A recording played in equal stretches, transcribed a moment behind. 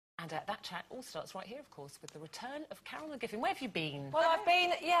And that chat all starts right here, of course, with the return of Carol McGiffin. Where have you been? Well,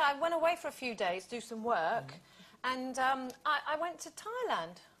 I went away for a few days, do some work, and I went to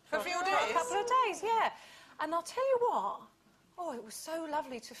Thailand. For a few days? For a couple of days, yeah. And I'll tell you what, oh, it was so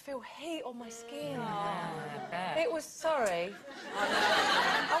lovely to feel heat on my skin. It was, sorry.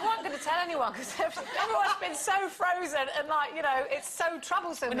 I wasn't going to tell anyone, because everyone's been so frozen and, like, you know, it's so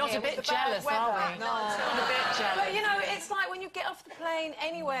troublesome. We're not a bit jealous, are we? No. Not a bit jealous. But, you know, it's like when you get off the plane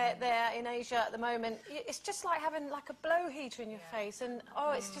anywhere there in Asia at the moment, it's just like having, like, a blow heater in your face, and,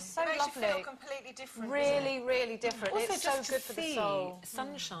 oh, it's just so lovely. lovely. It makes you feel completely different. Really, really different. Also, it's just so good for the see soul.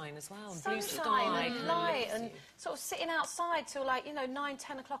 sunshine as well. Sunshine and light, and sort of sitting outside till, like, you know, 9,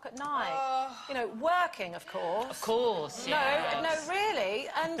 10 o'clock at night. You know, working, of course. Of course, No, really.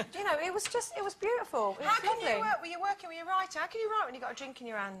 And, you know, it was beautiful. It was lovely. Were you working with your writer? How can you write when you've got a drink in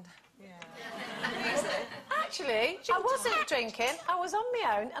your hand? Actually, I wasn't drinking. I was on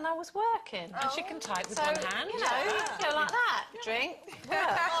my own and I was working. And she can type with one hand. You know, like that. Drink,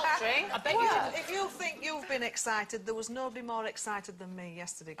 work, drink. I bet work. If you think you've been excited, there was nobody more excited than me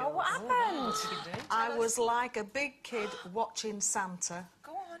yesterday, girls. Oh, what happened? I was like a big kid watching Santa.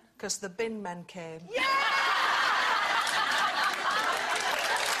 Go on. Because the bin men came. Yeah!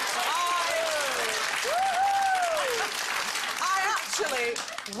 I actually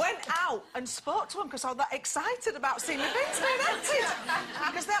went out and spoke to them because I was that excited about seeing the bins being emptied.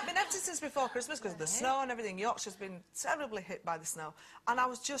 Because they haven't been emptied since before Christmas because of the snow and everything. Yorkshire's been terribly hit by the snow. And I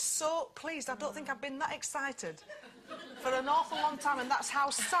was just so pleased. I don't think I've been that excited for an awful long time, and that's how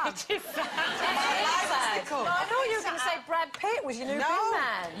sad my life has become. No, I thought you were going to say Brad Pitt was your new bin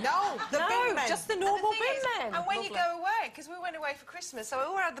man. No, the bin men. Just the normal bin men. And when you go away, because we went away for Christmas, so we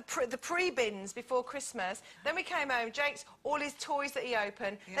all had the pre-bins before Christmas. Then we came home, Jake's, all his toys that he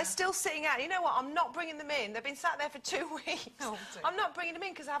opened, they're still sitting out. You know what? I'm not bringing them in. They've been sat there for 2 weeks. Oh, I'm not bringing them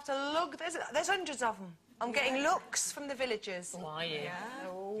in because I have to lug. There's hundreds of them. I'm getting looks from the villagers. Oh, are you? Yeah.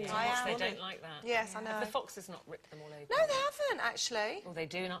 Oh, I am. They don't like that. Yes, I know. Have the foxes not ripped them all over? No, they haven't, actually. Well, they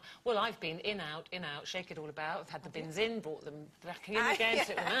do not. Well, I've been in, out, shake it all about. I've had the bins in, brought them back in again,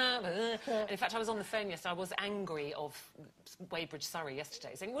 took them out. And in fact, I was on the phone yesterday. I was angry of Weybridge, Surrey,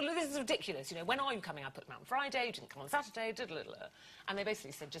 yesterday, saying, well, this is ridiculous. You know, when are you coming? I put them out on Friday, you didn't come on Saturday, and they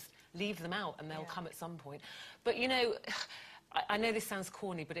basically said, just leave them out and they'll come at some point. But, you know, I know this sounds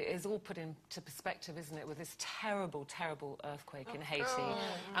corny, but it is all put into perspective, isn't it, with this terrible, terrible earthquake in Haiti.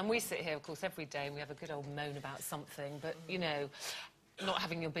 And we sit here, of course, every day and we have a good old moan about something, but, you know, not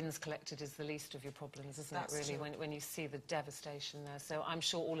having your bins collected is the least of your problems, isn't it, really, when you see the devastation there. So I'm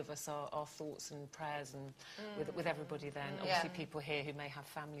sure all of us are our thoughts and prayers and with everybody there, and obviously people here who may have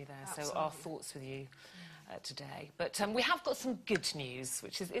family there. Absolutely. So our thoughts with you today. But we have got some good news,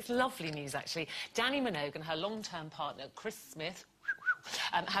 which is it's lovely news, actually. Danny Minogue and her long-term partner, Chris Smith,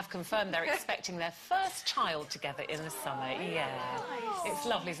 have confirmed they're expecting their first child together in the summer. Yeah. Nice. It's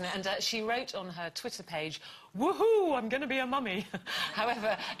lovely, isn't it? And she wrote on her Twitter page, woohoo, I'm going to be a mummy.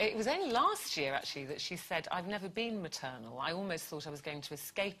 However, it was only last year, actually, that she said, I've never been maternal. I almost thought I was going to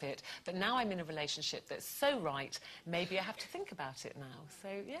escape it, but now I'm in a relationship that's so right, maybe I have to think about it now. So,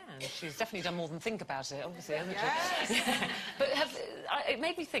 yeah, and she's definitely done more than think about it, obviously, hasn't she? Yeah. But it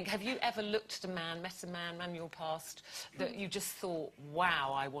made me think, have you ever looked at a man, met a man in your past, that you just thought,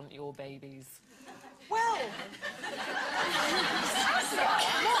 wow, I want your babies? Well,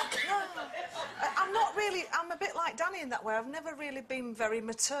 I'm not really. I'm a bit like Danny in that way. I've never really been very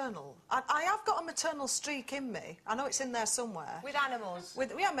maternal. I have got a maternal streak in me. I know it's in there somewhere. With animals?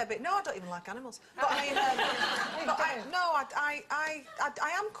 Yeah, maybe. No, I don't even like animals. But I mean,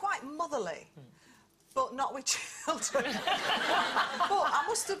 I am quite motherly. But not with children. But I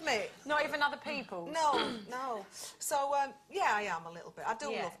must admit... Not even other people? No, no. So, yeah, I am a little bit. I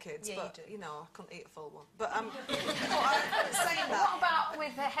do love kids, yeah, but, you know, I couldn't eat a full one. But, saying that... What about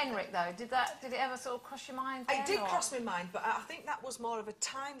with Henrik, though? Did it ever sort of cross your mind then, It did cross my mind, but I think that was more of a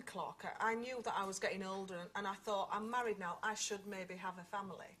time clock. I knew that I was getting older, and I thought, I'm married now, I should maybe have a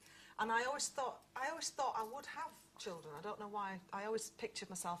family. And I always thought I would have children. I don't know why. I always pictured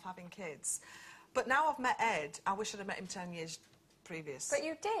myself having kids. But now I've met Ed, I wish I'd have met him 10 years previous. But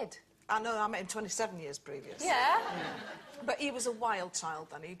you did. I know, I met him 27 years previous. Yeah? But he was a wild child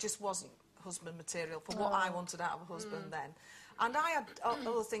then. He just wasn't husband material for what I wanted out of a husband then. And I had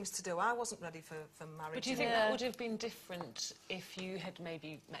other things to do. I wasn't ready for marriage. But do you think that would have been different if you had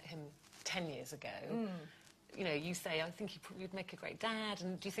maybe met him 10 years ago? You know, you say, I think you'd make a great dad,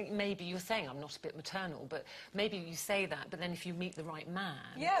 and do you think maybe you're saying I'm not a bit maternal, but maybe you say that, but then if you meet the right man,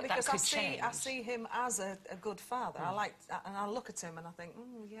 because that could change. I see him as a good father. I like, and I look at him and I think,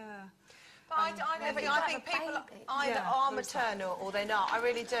 yeah. But I think people either are maternal or they're not. I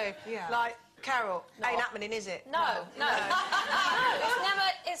really do. Yeah. Like, Carol, ain't happening, is it? No.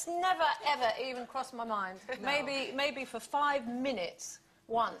 It's never, ever even crossed my mind. No. Maybe for 5 minutes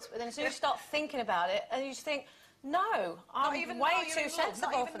once, but then as soon as you start thinking about it, and you just think, no, I'm way too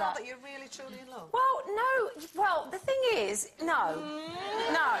sensible for that. Not that you're really truly in love. Well, no. Well, the thing is, no.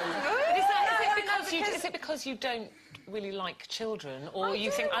 No. But is it because you don't really like children, or you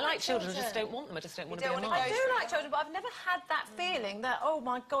think I like children, I just don't want them, I just don't want to be a mum? I do like children, but I've never had that feeling that, oh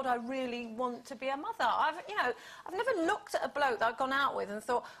my God, I really want to be a mother. I've never looked at a bloke that I've gone out with and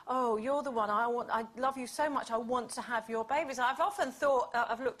thought, oh, you're the one, I love you so much, I want to have your babies. I've often thought,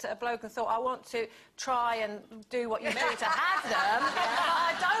 I've looked at a bloke and thought, I want to try and do what you do to have them, but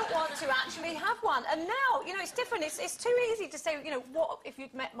I don't want to actually have one. And now, you know, it's different. It's too easy to say, you know, what if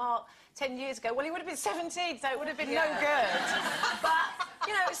you'd met Mark 10 years ago? Well, he would have been 17, so it would have been no good. But,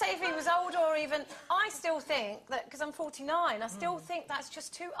 you know, say if he was older or even... I still think that, because I'm 49, I still think that's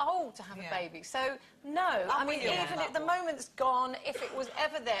just too old to have a baby. So, no. I mean, even if the moment's gone, if it was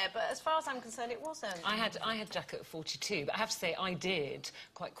ever there, but as far as I'm concerned, it wasn't. I had Jack at 42, but I have to say I did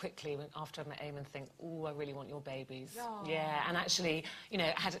quite quickly after I met Eamon think, oh, I really want your babies. Oh. Yeah, and actually, you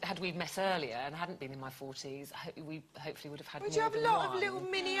know, had we met earlier and hadn't been in my 40s, we hopefully would have had more than one. Would you have a lot of little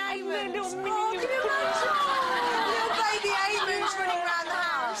mini Eamons? Little mini little baby Eamons running around the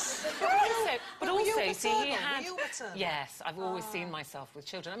house. But also, see, he had... Yes, I've always seen myself with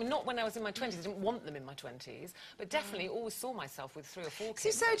children. I mean, not when I was in my 20s, I didn't want them in my 20s, but definitely always saw myself with 3 or 4 kids.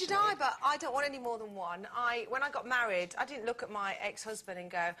 See, so did I, but I don't want any more than one. When I got married, I didn't look at my ex-husband and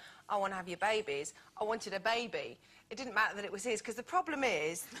go, I want to have your babies. I wanted a baby. It didn't matter that it was his, because the problem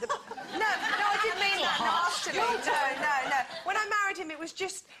is... No, I didn't mean that nastily. No. When I married him, it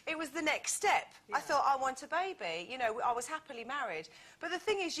was the next step. Yeah. I thought, I want a baby. You know, I was happily married. But the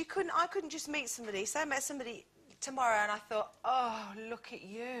thing is, I couldn't just meet somebody. So I met somebody tomorrow and I thought, oh, look at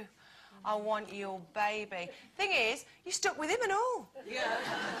you. I want your baby. Thing is, you stuck with him and all. Yeah,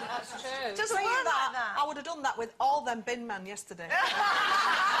 that's true. Doesn't work like that. I would have done that with all them bin men yesterday.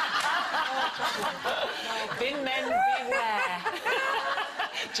 Bin men beware.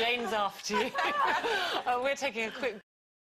 Jane's after you. We're taking a quick